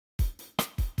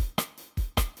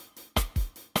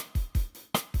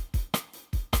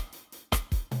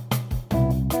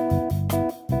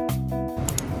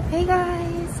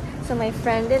my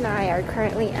friend and I are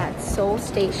currently at Seoul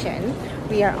Station.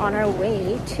 We are on our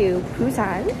way to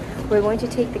Busan. We're going to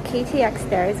take the KTX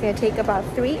there. It's going to take about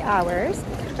 3 hours.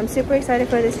 I'm super excited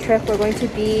for this trip. We're going to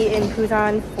be in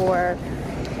Busan for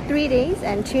 3 days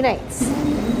and 2 nights.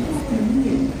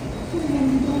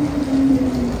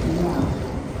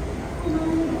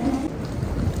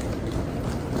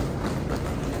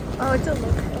 Oh, it's a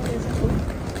look. There's a look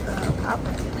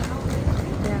outlet.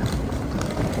 Yeah.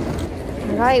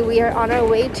 Alright, we are on our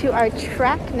way to our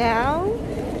track now.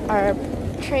 Our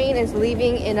train is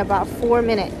leaving in about 4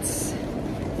 minutes.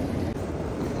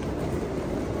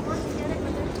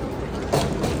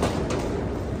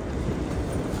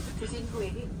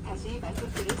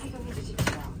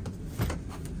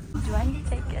 Do I need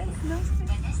tickets? No.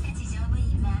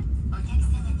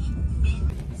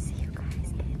 See you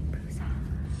guys in Busan.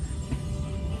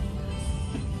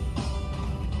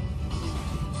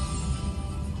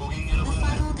 The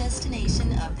final destination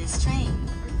of this train.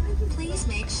 Please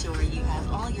make sure you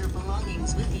have all your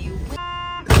belongings with you.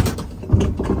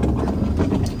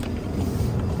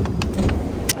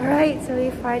 Alright, so we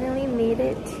finally made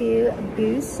it to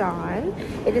Busan.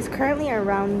 It is currently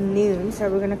around noon, so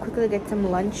we're going to quickly get some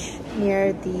lunch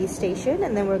near the station,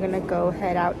 and then we're going to go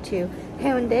head out to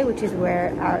Haeundae, which is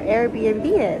where our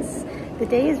Airbnb is. The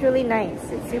day is really nice.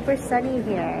 It's super sunny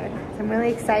here, so I'm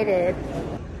really excited.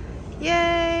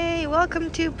 Yay! Welcome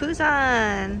to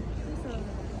Busan!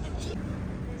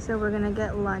 So we're going to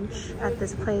get lunch at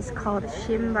this place called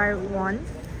Shinbar-won.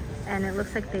 And it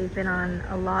looks like they've been on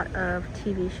a lot of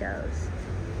TV shows.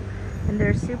 And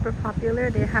they're super popular.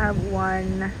 They have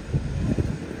one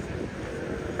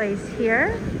place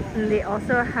here. And they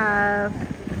also have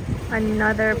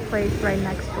another place right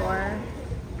next door.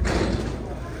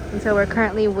 And so we're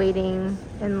currently waiting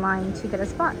in line to get a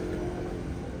spot.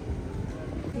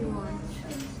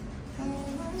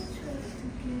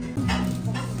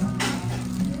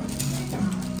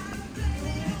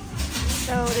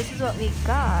 So this is what we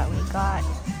got. We got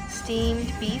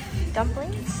steamed beef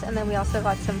dumplings, and then we also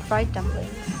got some fried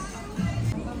dumplings.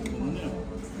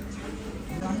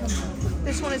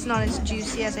 This one is not as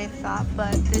juicy as I thought,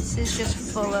 but this is just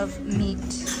full of meat.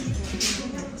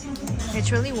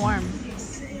 It's really warm.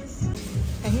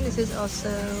 I think this is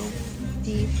also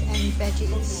beef and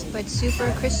veggies, but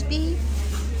super crispy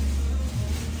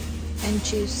and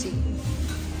juicy.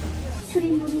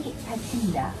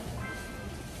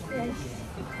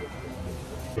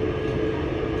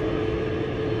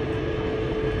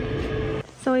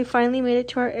 So we finally made it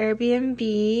to our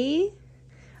Airbnb.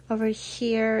 Over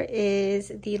here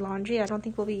is the laundry. I don't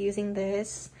think we'll be using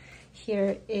this.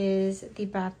 Here is the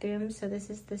bathroom. So this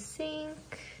is the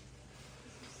sink.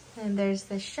 And there's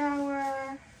the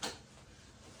shower.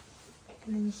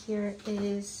 And then here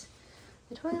is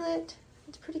the toilet.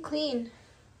 It's pretty clean.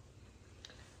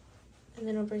 And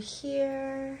then over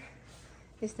here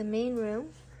is the main room.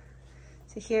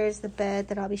 So here's the bed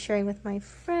that I'll be sharing with my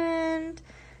friend.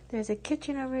 There's a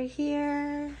kitchen over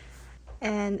here.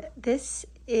 And this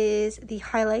is the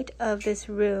highlight of this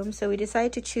room. So we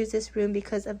decided to choose this room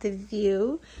because of the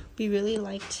view. We really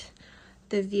liked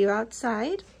the view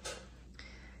outside.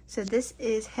 So this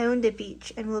is Haeundae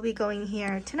Beach, and we'll be going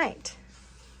here tonight.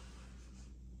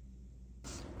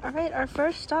 Alright, our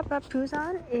first stop at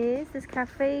Busan is this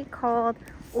cafe called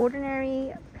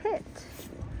Ordinary Pit.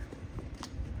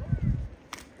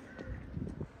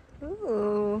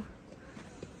 Ooh,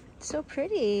 it's so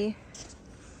pretty.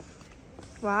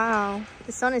 Wow,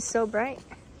 the sun is so bright.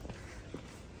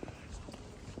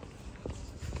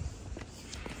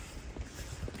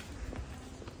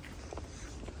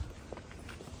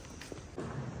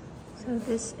 So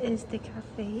this is the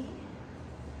cafe.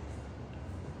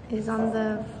 It is on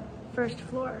the first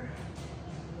floor.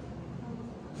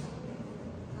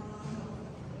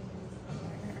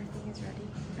 Everything is ready.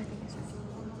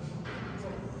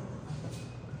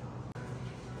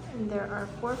 And there are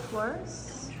 4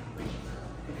 floors.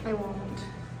 I won't.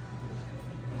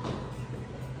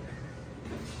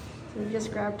 So we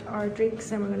just grabbed our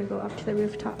drinks and we're gonna go up to the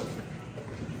rooftop.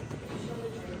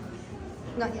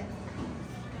 Not yet.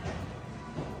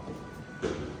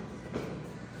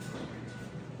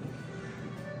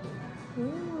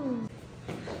 Ooh.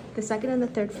 The second and the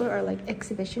third floor are like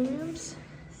exhibition rooms.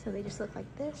 So they just look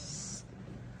like this.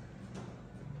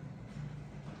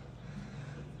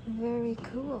 Very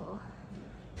cool.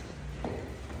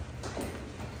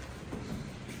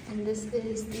 And this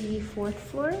is the 4th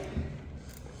floor.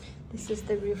 This is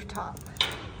the rooftop.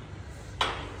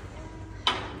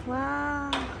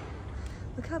 Wow.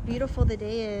 Look how beautiful the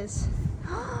day is.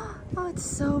 Oh, it's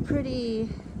so pretty.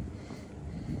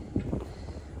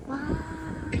 Wow.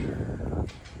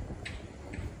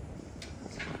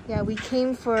 Yeah, we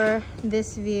came for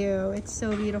this view. It's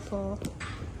so beautiful.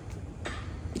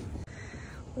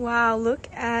 Wow, look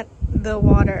at the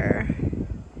water.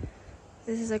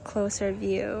 This is a closer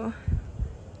view.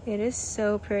 It is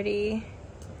so pretty.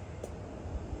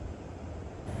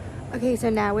 Okay, so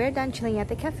now we're done chilling at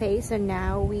the cafe. So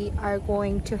now we are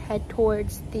going to head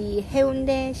towards the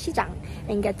Haeundae 시장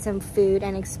and get some food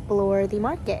and explore the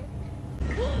market.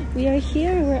 We are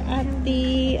here. We're at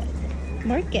the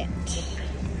market.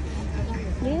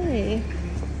 Yay.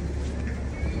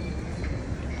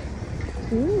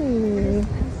 Ooh.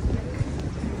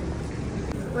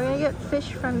 We're gonna get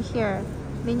fish from here,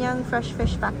 Minyoung Fresh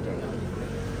Fish Factory.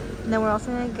 And then we're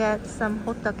also gonna get some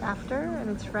hotteok after,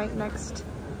 and it's right next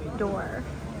door.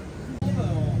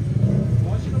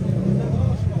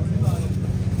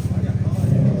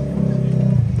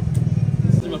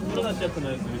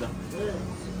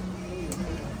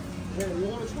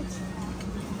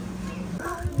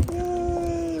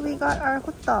 Yay! We got our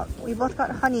hotteok. We both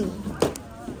got honey.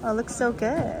 Oh, it looks so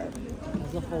good.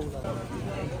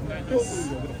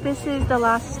 This is the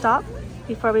last stop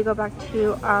before we go back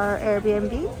to our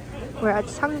Airbnb. We're at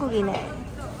Sanggukine.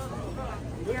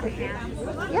 Yeah.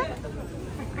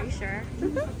 Are you sure?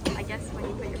 Mm-hmm. I guess when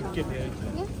you put your phone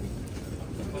on.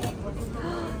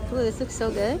 Yeah. Ooh, this looks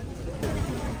so good.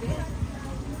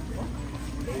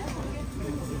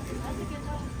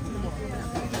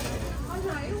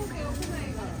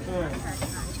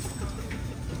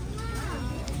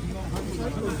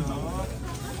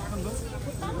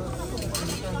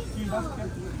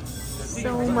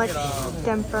 So much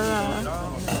tempura.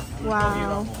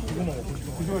 Wow.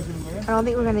 I don't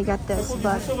think we're gonna get this,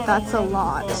 but that's a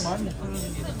lot.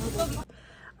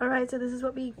 Alright, so this is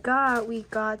what we got. We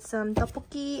got some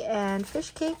tteokbokki and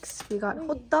fish cakes. We got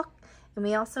hotteok, and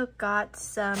we also got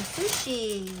some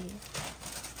sushi.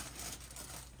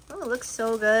 Oh, it looks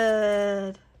so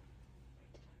good.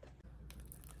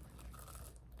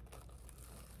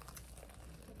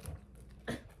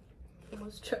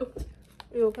 Almost choked.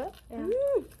 You okay? Yeah.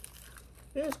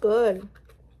 This is good.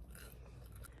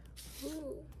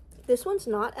 Ooh. This one's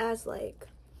not as like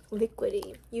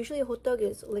liquidy. Usually hotteok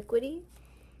is liquidy.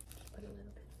 But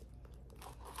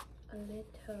a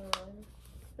little.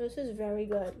 This is very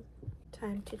good.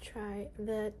 Time to try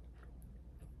the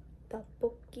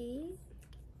tteokbokki.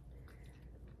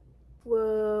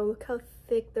 Whoa, look how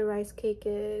thick the rice cake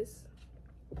is.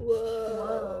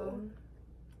 Whoa.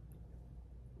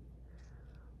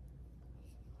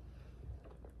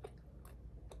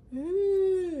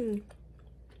 Mmm.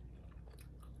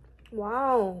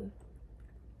 Wow.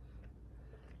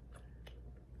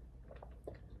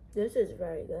 This is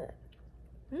very good.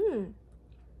 Mmm.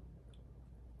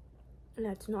 And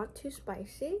that's not too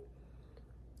spicy.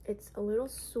 It's a little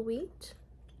sweet.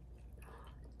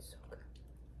 It's so good.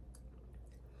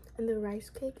 And the rice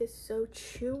cake is so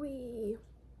chewy.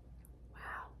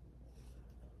 Wow.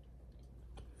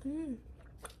 Mmm.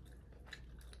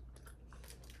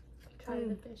 Try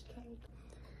the fish cake.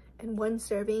 And one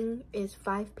serving is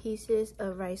 5 pieces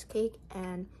of rice cake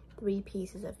and 3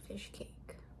 pieces of fish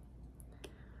cake.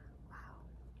 Wow.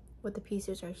 But the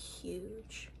pieces are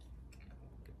huge.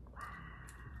 Wow.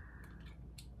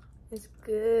 It's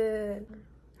good.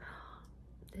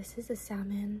 This is a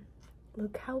salmon.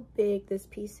 Look how big this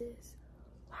piece is.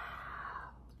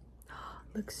 Wow.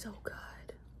 Looks so good.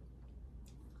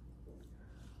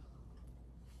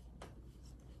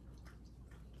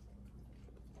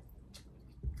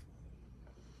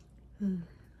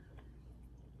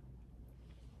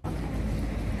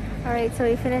 Alright, so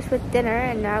we finished with dinner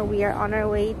and now we are on our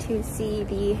way to see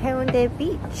the Haeundae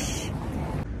beach.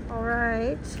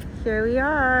 Alright, here we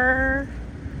are.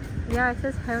 Yeah, it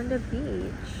says Haeundae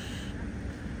beach.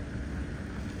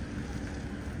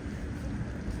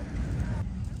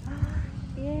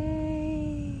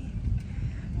 Yay!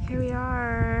 Here we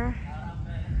are.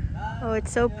 Oh,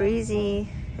 it's so breezy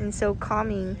and so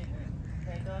calming.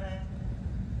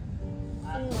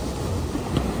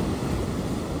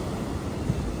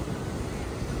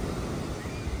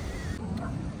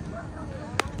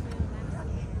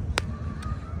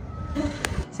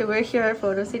 So we're here at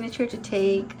Photo Signature to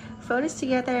take photos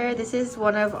together. This is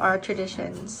one of our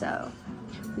traditions, so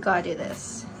we gotta do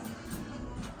this.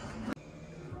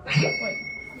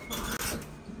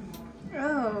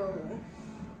 Oh,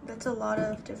 that's a lot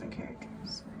of different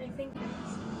characters. I think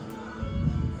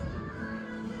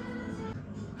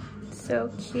So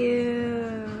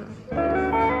cute.